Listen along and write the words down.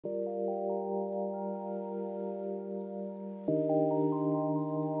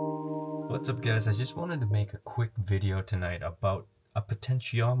What's up guys, I just wanted to make a quick video tonight about a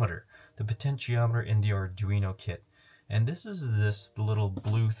potentiometer. The potentiometer in the Arduino kit. And this is this little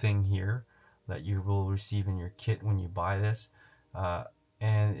blue thing here that you will receive in your kit when you buy this.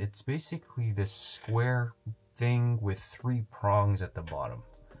 And it's basically this square thing with 3 prongs at the bottom.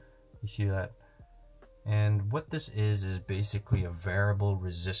 You see that? And what this is basically a variable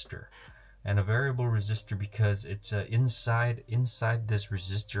resistor. And a variable resistor because it's inside this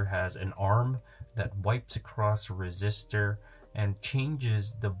resistor has an arm that wipes across a resistor and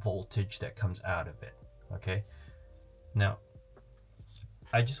changes the voltage that comes out of it. Okay, now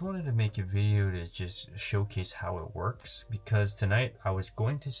I just wanted to make a video to just showcase how it works, because tonight I was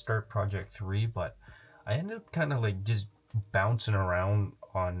going to start project 3, but I ended up kind of like just bouncing around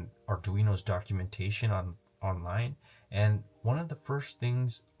on Arduino's documentation online, and one of the first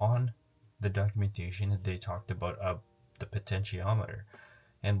things on the documentation, they talked about the potentiometer,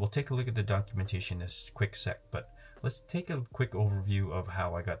 and we'll take a look at the documentation in a quick sec, but let's take a quick overview of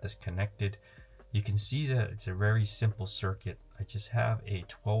how I got this connected. You can see that it's a very simple circuit. I just have a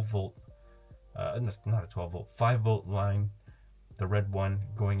 12 volt, not a 12 volt, 5 volt line, the red one,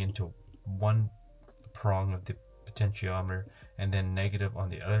 going into one prong of the potentiometer, and then negative on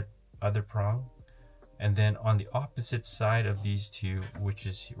the other prong. And then on the opposite side of these two, which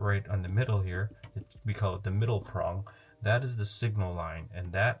is right on the middle here, we call it the middle prong, that is the signal line,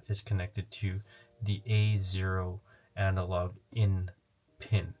 and that is connected to the A0 analog in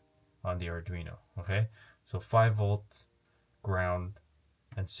pin on the Arduino. Okay, so 5 volt, ground,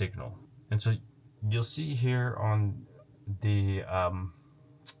 and signal. And so you'll see here on the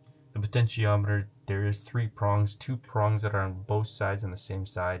potentiometer, there is 3 prongs, 2 prongs that are on both sides on the same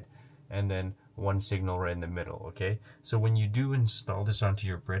side, and then one signal right in the middle. Okay, so when you do install this onto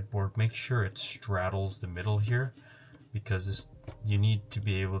your breadboard, make sure it straddles the middle here, because you need to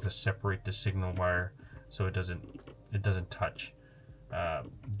be able to separate the signal wire so it doesn't touch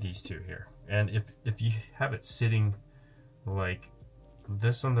these two here. And if you have it sitting like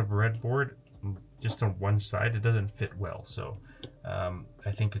this on the breadboard, just on one side, it doesn't fit well. So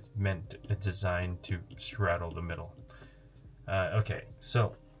I think it's designed to straddle the middle. Okay,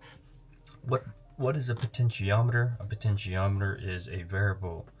 so what is a potentiometer? A potentiometer is a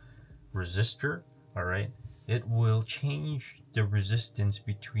variable resistor. All right, it will change the resistance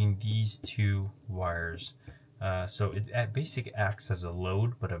between these 2 wires. So it basically acts as a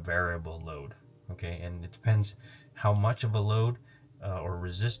load, but a variable load. Okay, and it depends how much of a load or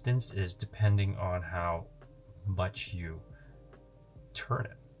resistance is depending on how much you turn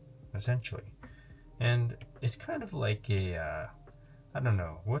it, essentially. And it's kind of like a I don't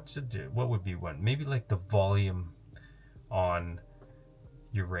know, what would be one? Maybe like the volume on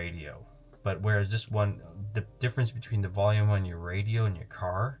your radio. But whereas this one, the difference between the volume on your radio and your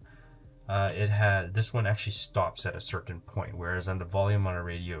car, this one actually stops at a certain point, whereas on the volume on a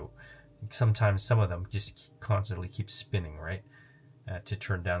radio, sometimes some of them just constantly keep spinning, right, to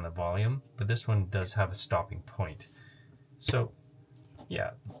turn down the volume. But this one does have a stopping point. So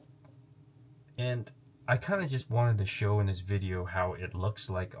yeah, and I kind of just wanted to show in this video how it looks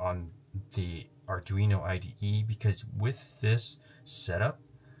like on the Arduino IDE, because with this setup,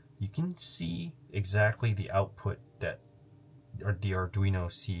 you can see exactly the output that the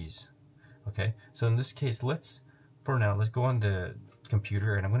Arduino sees. Okay, so in this case, let's go on the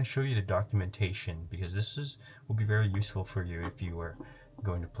computer, and I'm going to show you the documentation, because this will be very useful for you if you are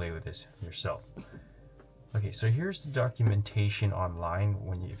going to play with this yourself. Okay, so here's the documentation online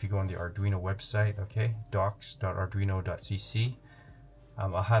if you go on the Arduino website. Okay, docs.arduino.cc.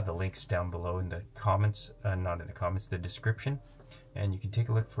 I'll have the links down below in the comments, not in the comments, the description, and you can take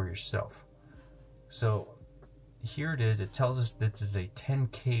a look for yourself. So here it is. It tells us this is a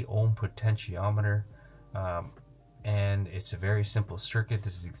 10k ohm potentiometer, and it's a very simple circuit.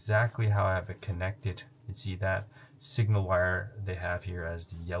 This is exactly how I have it connected. You see that signal wire they have here as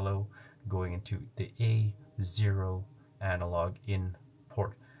the yellow going into the A0 analog in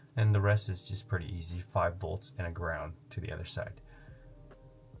port, and the rest is just pretty easy, 5 volts and a ground to the other side.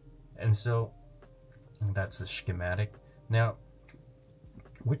 And so that's the schematic. Now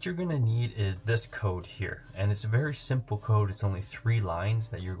what you're going to need is this code here, and it's a very simple code. It's only 3 lines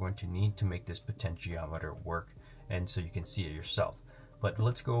that you're going to need to make this potentiometer work, and so you can see it yourself. But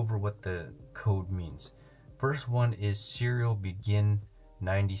let's go over what the code means. First one is serial begin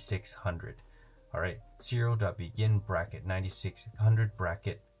 9600. All right, serial.begin bracket 9600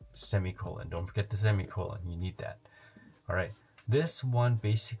 bracket semicolon. Don't forget the semicolon, you need that. All right, this one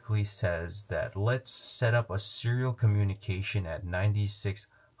basically says that let's set up a serial communication at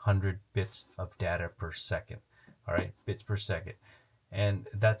 9600 bits of data per second. All right, bits per second. and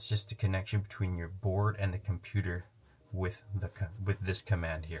that's just the connection between your board and the computer with this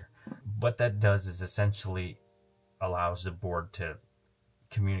command here. What that does is essentially allows the board to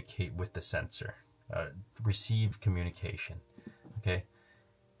communicate with the sensor, receive communication. Okay.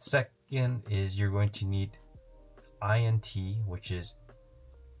 Second is you're going to need int, which is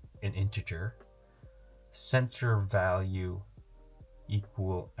an integer, sensor value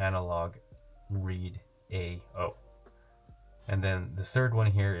equal analog read AO. And then the third one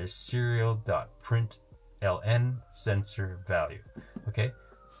here is serial.println sensor value. Okay,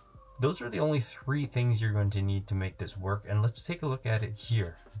 those are the only three things you're going to need to make this work. And let's take a look at it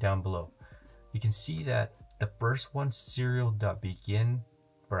here down below. You can see that the first one, serial.begin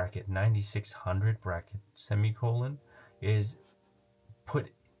bracket 9600 bracket semicolon, is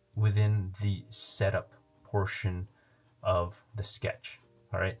put within the setup portion of the sketch.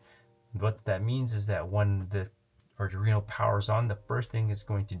 All right, what that means is that when the Arduino powers on, the first thing it's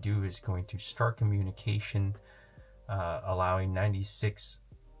going to do is going to start communication, allowing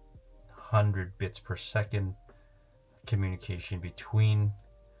 9600 bits per second communication between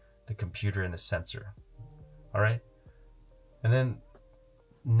the computer and the sensor. All right, and then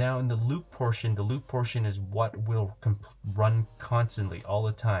now in the loop portion is what will run constantly all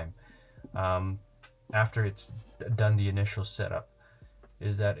the time after it's done the initial setup,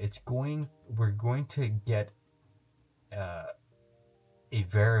 is that we're going to get a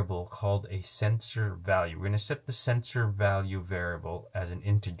variable called a sensor value. We're going to set the sensor value variable as an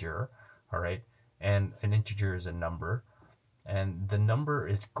integer, all right? And an integer is a number. And the number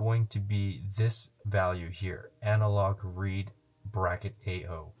is going to be this value here, analog read bracket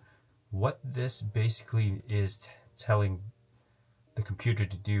AO. What this basically is telling the computer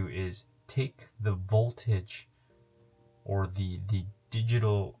to do is take the voltage or the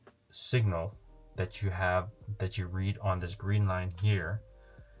digital signal that you read on this green line here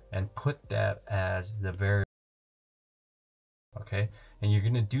and put that as the variable. Okay, and you're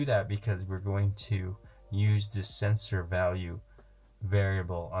going to do that because we're going to use this sensor value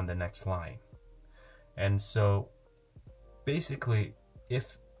variable on the next line. And so basically,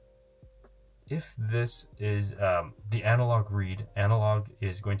 if this is the analog read, analog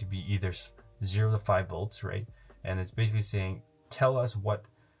is going to be either 0 to 5 volts, right? And it's basically saying, tell us what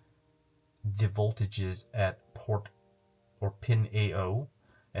the voltage is at port or pin AO,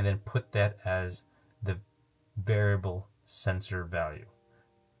 and then put that as the variable sensor value.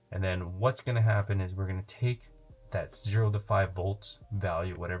 And then what's going to happen is we're going to take that 0 to 5 volts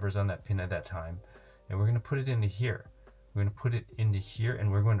value, whatever's on that pin at that time, and we're going to put it into here. We're going to put it into here,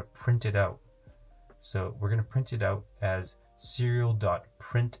 and we're going to print it out. So we're going to print it out as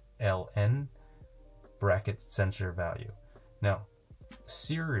serial.println bracket sensor value. Now,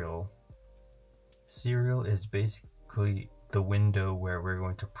 serial is basically the window where we're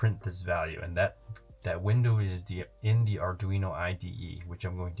going to print this value, and that window is in the Arduino IDE, which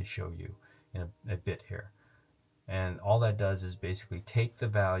I'm going to show you in a bit here. And all that does is basically take the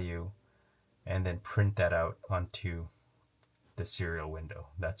value and then print that out onto the serial window.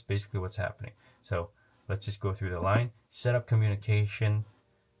 That's basically what's happening. So let's just go through the line. Set up communication,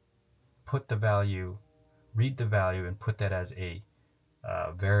 put the value, read the value, and put that as a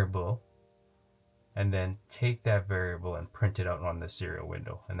variable, and then take that variable and print it out on the serial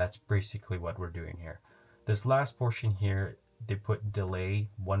window. And that's basically what we're doing here. This last portion here, they put delay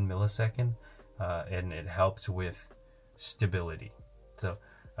 1 millisecond, and it helps with stability. So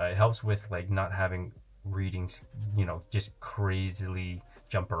it helps with like not having readings, you know, just crazily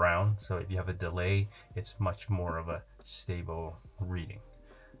jump around. So if you have a delay, it's much more of a stable reading.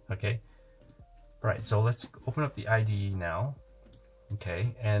 Okay. All right. So let's open up the IDE now.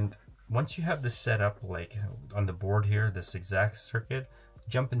 Okay. And once you have this set up, like on the board here, this exact circuit,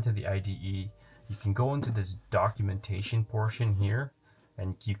 jump into the IDE. You can go into this documentation portion here,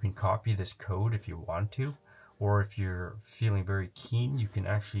 and you can copy this code if you want to, or if you're feeling very keen, you can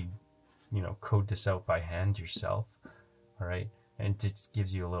actually, you know, code this out by hand yourself. All right, and it just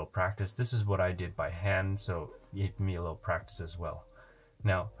gives you a little practice. This is what I did by hand, so it gave me a little practice as well.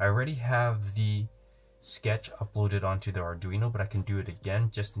 Now, I already have the sketch uploaded onto the Arduino, but I can do it again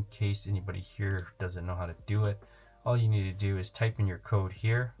just in case anybody here doesn't know how to do it. All you need to do is type in your code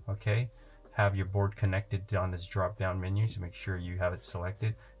here, okay? Have your board connected on this drop down menu, so make sure you have it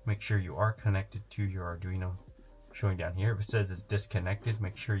selected. Make sure you are connected to your Arduino showing down here. If it says it's disconnected,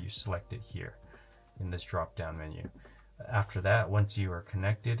 make sure you select it here in this drop down menu. After that, once you are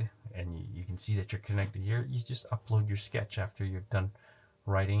connected and you can see that you're connected here, you just upload your sketch after you've done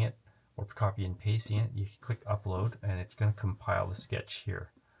writing it or copy and pasting it. You click upload and it's going to compile the sketch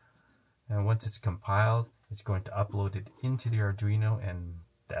here. And once it's compiled, It's going to upload it into the Arduino, and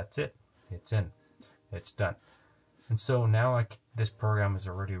that's it. It's in. It's done. And so now this program is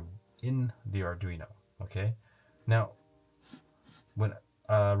already in the Arduino. Okay. Now, when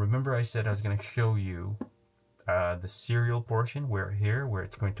remember I said I was going to show you the serial portion where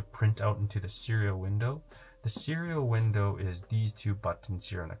it's going to print out into the serial window. The serial window is these two buttons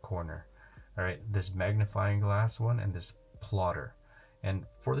here in the corner. All right, this magnifying glass one and this plotter. And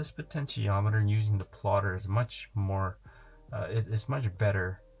for this potentiometer, using the plotter is much more, it's much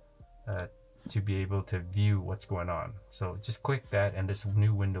better to be able to view what's going on. So just click that and this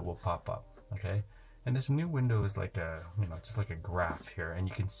new window will pop up, okay? And this new window is like a, just like a graph here. And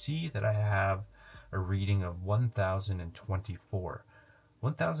you can see that I have a reading of 1024.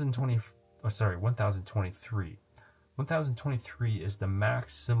 1023. 1023 is the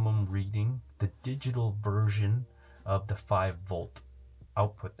maximum reading, the digital version of the 5-volt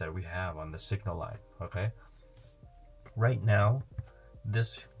output that we have on the signal line, okay? Right now,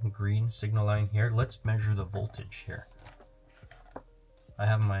 this green signal line here, let's measure the voltage here. I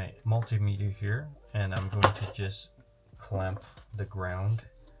have my multimeter here, and I'm going to just clamp the ground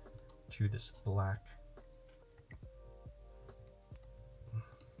to this black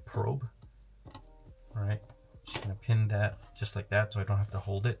probe. All right, just gonna pin that just like that so I don't have to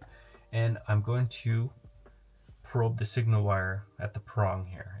hold it. And I'm going to probe the signal wire at the prong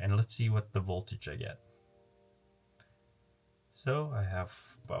here, and let's see what the voltage I get. So I have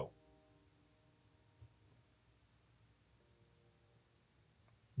about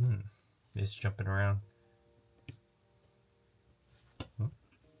it's jumping around.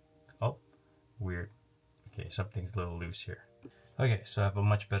 Oh, weird. Okay, something's a little loose here. Okay, so I have a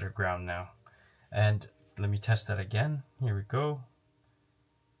much better ground now. And let me test that again. Here we go.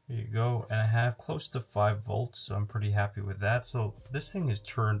 Here you go. And I have close to 5 volts, so I'm pretty happy with that. So this thing is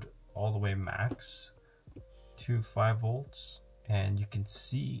turned all the way max to 5 volts. And you can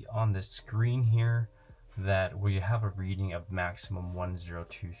see on the screen here that we have a reading of maximum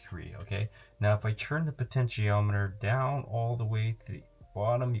 1023, okay? Now if I turn the potentiometer down all the way to the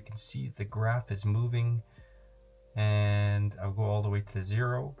bottom, you can see the graph is moving, and I'll go all the way to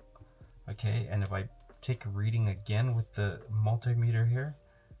 0, okay? And if I take a reading again with the multimeter here,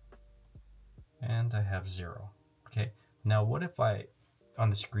 and I have 0, okay? Now what if on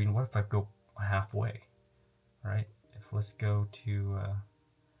the screen, what if I go halfway, right? If let's go to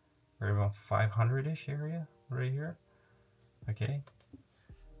right about 500-ish area right here, okay?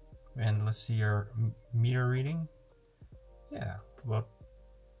 And let's see our meter reading. Yeah, about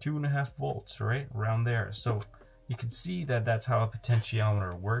 2.5 volts, right? Around there. So you can see that that's how a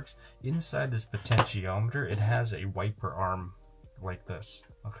potentiometer works. Inside this potentiometer, it has a wiper arm like this,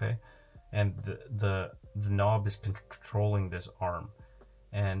 okay? And the knob is controlling this arm.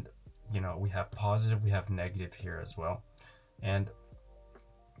 And we have positive, we have negative here as well. And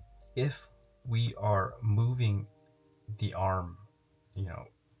if we are moving the arm,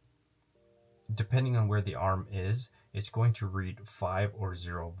 depending on where the arm is, it's going to read 5 or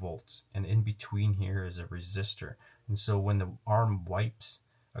 0 volts. And in between here is a resistor. And so when the arm wipes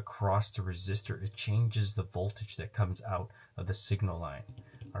across the resistor, it changes the voltage that comes out of the signal line.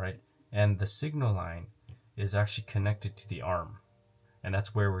 All right. And the signal line is actually connected to the arm. And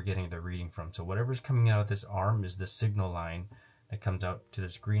that's where we're getting the reading from. So whatever's coming out of this arm is the signal line that comes out to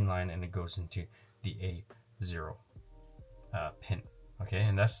this green line, and it goes into the A0 pin. Okay,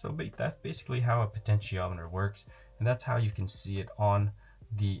 and that's basically how a potentiometer works, and that's how you can see it on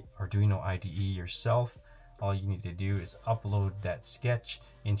the Arduino IDE yourself. All you need to do is upload that sketch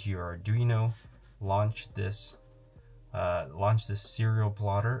into your Arduino, launch this serial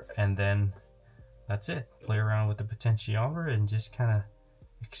plotter, and then that's it. Play around with the potentiometer and just kind of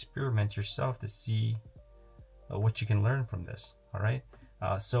experiment yourself to see what you can learn from this. All right,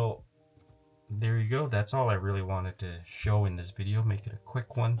 so there you go. That's all I really wanted to show in this video. Make it a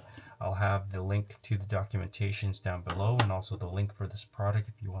quick one. I'll have the link to the documentations down below, and also the link for this product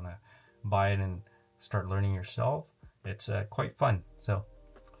if you want to buy it and start learning yourself. It's quite fun. So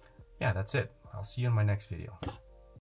yeah, that's it. I'll see you in my next video.